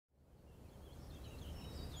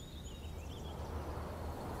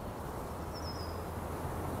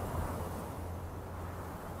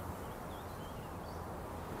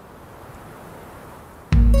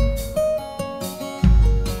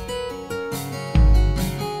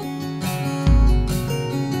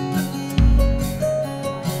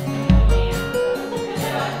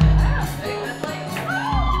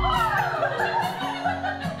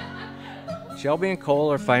Shelby and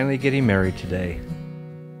Cole are finally getting married today.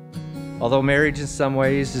 Although marriage in some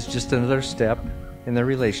ways is just another step in their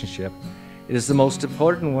relationship, it is the most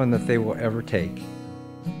important one that they will ever take.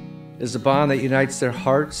 It is a bond that unites their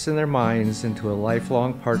hearts and their minds into a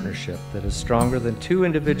lifelong partnership that is stronger than two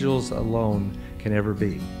individuals alone can ever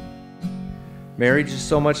be. Marriage is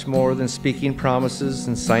so much more than speaking promises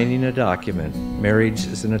and signing a document. Marriage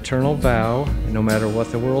is an eternal vow, and no matter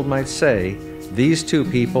what the world might say, these two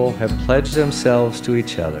people have pledged themselves to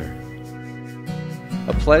each other.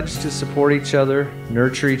 A pledge to support each other,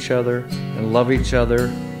 nurture each other, and love each other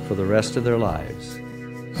for the rest of their lives.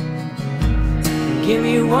 Give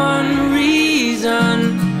me one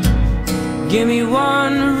reason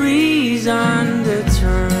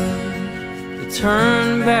to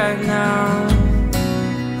turn back now.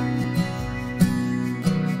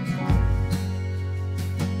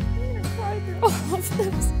 I'm gonna cry through all of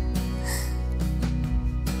this.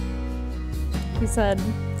 He said,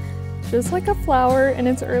 just like a flower in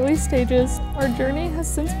its early stages, our journey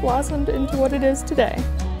has since blossomed into what it is today.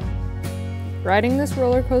 Riding this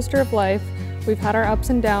roller coaster of life, we've had our ups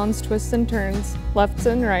and downs, twists and turns, lefts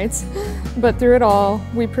and rights, but through it all,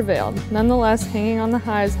 we prevailed. Nonetheless, hanging on the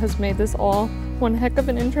highs has made this all one heck of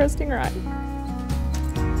an interesting ride.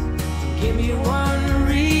 Give me one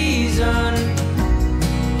reason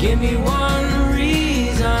to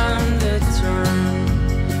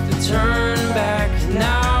turn back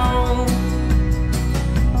now.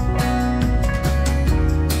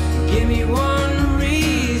 Give me one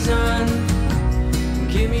reason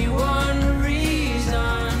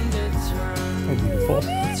to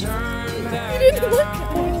turn back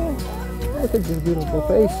now. Look at this beautiful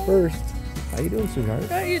face first. How you doing, sweetheart?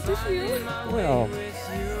 Got you tissue. Well,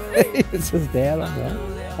 it says Dad on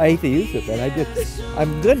that. I hate to use it, but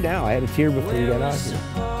I'm good now. I had a tear before you got out here.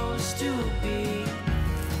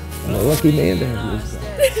 I'm a lucky man to have you.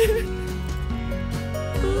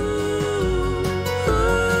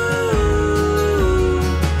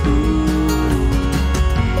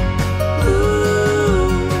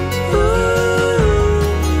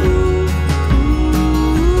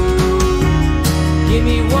 Give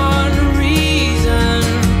me one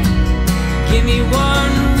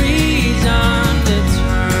reason to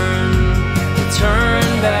turn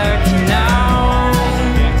back now.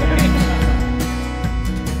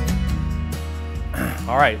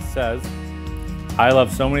 All right, it says, I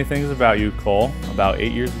love so many things about you, Cole. About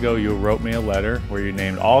 8 years ago, you wrote me a letter where you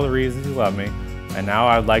named all the reasons you love me, and now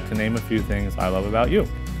I'd like to name a few things I love about you.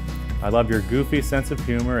 I love your goofy sense of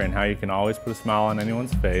humor and how you can always put a smile on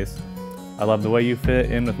anyone's face. I love the way you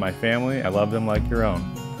fit in with my family. I love them like your own.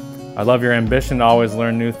 I love your ambition to always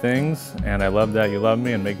learn new things, and I love that you love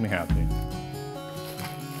me and make me happy.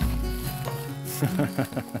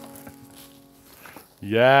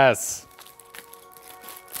 Yes.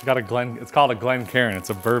 It's called a Glencairn. It's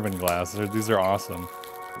a bourbon glass. These are awesome.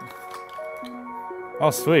 Oh,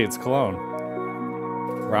 sweet. It's cologne.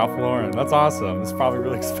 Ralph Lauren. That's awesome. It's probably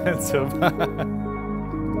really expensive.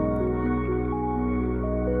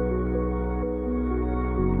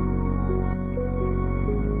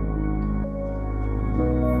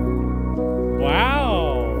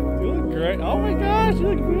 Wow. You look great. Oh my gosh, you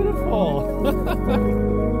look beautiful.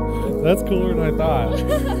 That's cooler than I thought.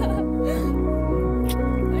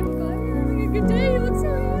 Good day, you look so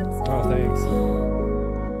handsome. Oh, thanks.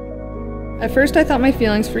 At first I thought my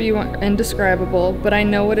feelings for you were indescribable, but I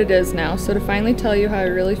know what it is now, so to finally tell you how I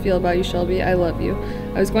really feel about you, Shelby, I love you.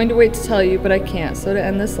 I was going to wait to tell you, but I can't, so to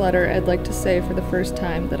end this letter, I'd like to say for the first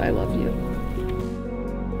time that I love you.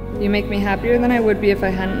 You make me happier than I would be if I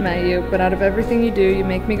hadn't met you, but out of everything you do, you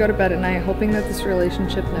make me go to bed at night hoping that this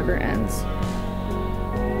relationship never ends.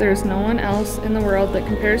 There is no one else in the world that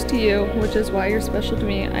compares to you, which is why you're special to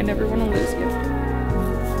me. I never want to lose you.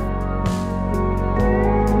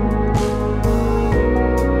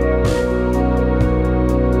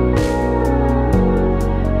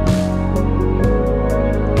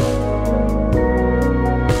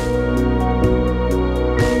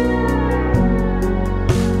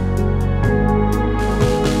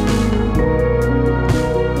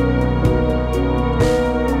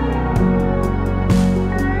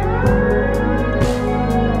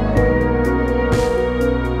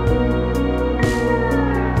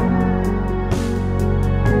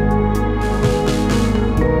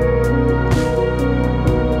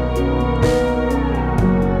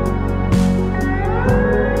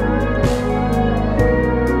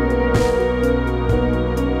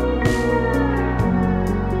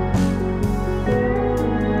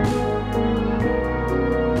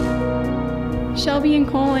 Shelby and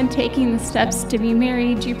Cole, in taking the steps to be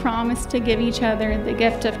married, you promised to give each other the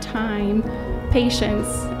gift of time patience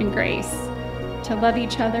and grace to love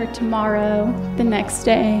each other tomorrow, the next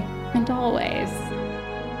day, and always.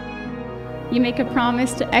 You make a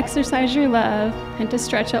promise to exercise your love and to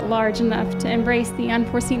stretch it large enough to embrace the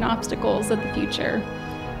unforeseen obstacles of the future.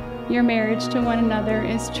 Your marriage to one another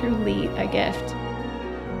is truly a gift.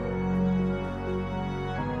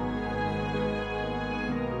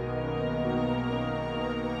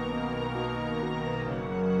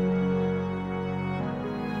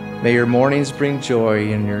 May your mornings bring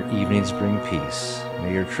joy and your evenings bring peace.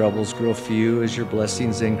 May your troubles grow few as your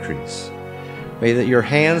blessings increase. May that your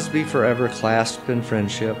hands be forever clasped in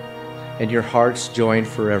friendship and your hearts joined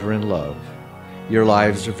forever in love. Your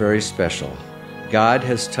lives are very special. God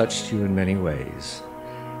has touched you in many ways.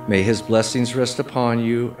 May his blessings rest upon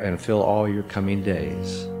you and fill all your coming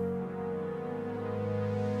days.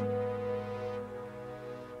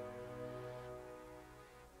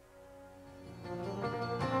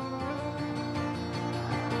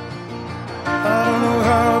 I don't know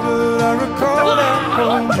how, but I recall that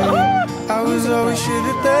home. I was always shit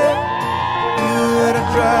at that. We were at a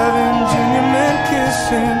drive-in, junior men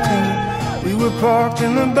kissing. We were parked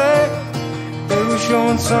in the back. They were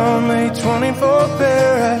showing some A24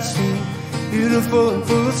 pair I see, beautiful and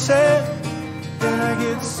full of sand. Then I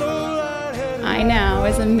get so lightheaded. I now,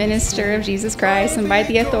 as a minister of Jesus Christ and by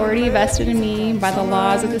the authority vested in me by the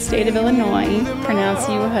laws of the state of Illinois, pronounce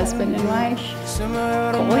you a husband and wife.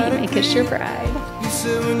 Cole, you may kiss your bride. You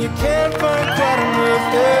said when you can't find quite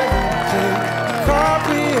enough air to take,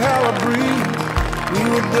 copy how I breathe. We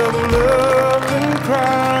were double up and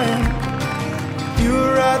crying. You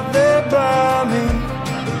were right there by me.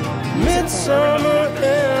 Midsummer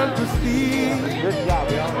empathy.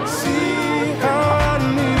 See how I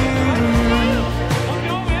need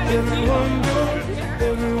you. Everyone go,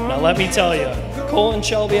 everyone. Now let me tell you, Cole and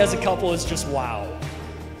Shelby as a couple is just wow.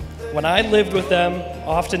 When I lived with them,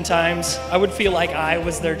 oftentimes I would feel like I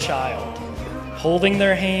was their child, holding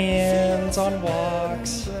their hands on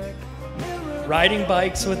walks, riding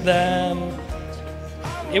bikes with them.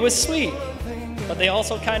 It was sweet, but they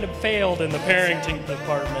also kind of failed in the parenting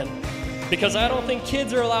department because I don't think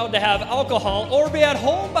kids are allowed to have alcohol or be at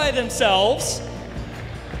home by themselves.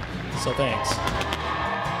 So thanks.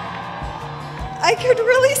 I could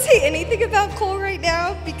really say anything about Cole right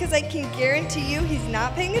now because I can guarantee you he's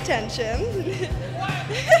not paying attention.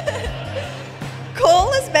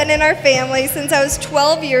 Cole has been in our family since I was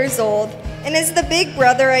 12 years old and is the big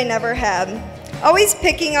brother I never had, always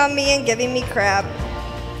picking on me and giving me crap.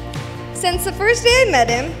 Since the first day I met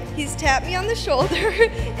him, he's tapped me on the shoulder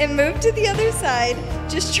and moved to the other side,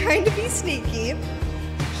 just trying to be sneaky.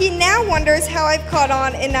 He now wonders how I've caught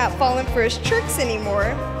on and not fallen for his tricks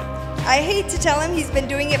anymore. I hate to tell him he's been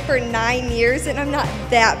doing it for 9 years and I'm not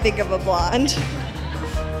that big of a blonde.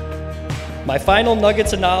 My final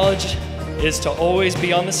nuggets of knowledge is to always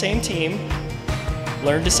be on the same team,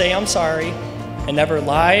 learn to say I'm sorry, and never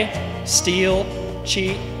lie, steal,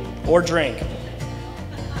 cheat, or drink.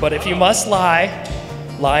 But if you must lie,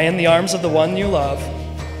 lie in the arms of the one you love.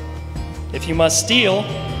 If you must steal,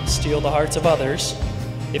 steal the hearts of others.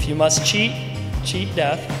 If you must cheat, cheat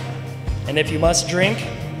death. And if you must drink,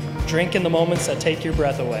 drink in the moments that take your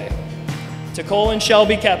breath away. To Cole and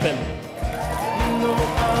Shelby Keppen.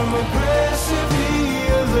 I'm aggressively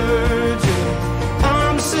allergic.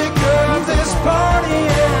 I'm sick of this party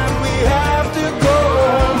and we have to go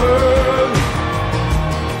home early.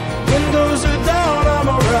 Windows are down, I'm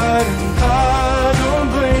alright, and I don't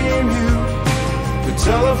blame you. The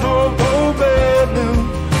telephone pole bad news.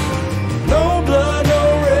 No blood, no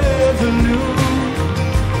revenue.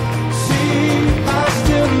 See, I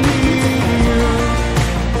still need you.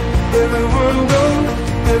 Everyone goes,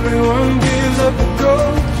 everyone gives up the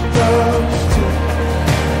ghost.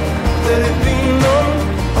 Let it be known,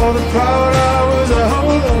 all the proud hours I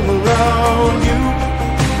hold around you.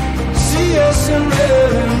 See us in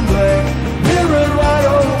red and black, mirrored right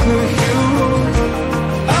over you.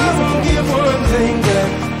 I won't give one thing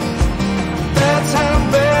back. That's how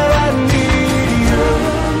bad I need you.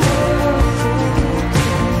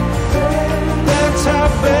 That's how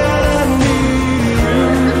bad I need you.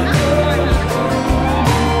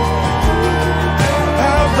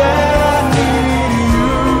 How bad I need you.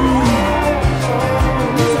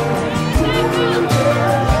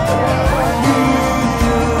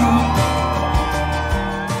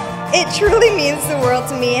 It truly means the world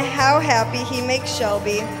to me how happy he makes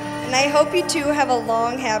Shelby, and I hope you two have a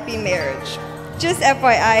long, happy marriage. Just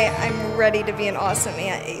FYI, I'm ready to be an awesome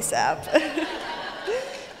aunt ASAP.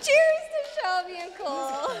 Cheers to Shelby and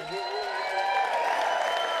Cole.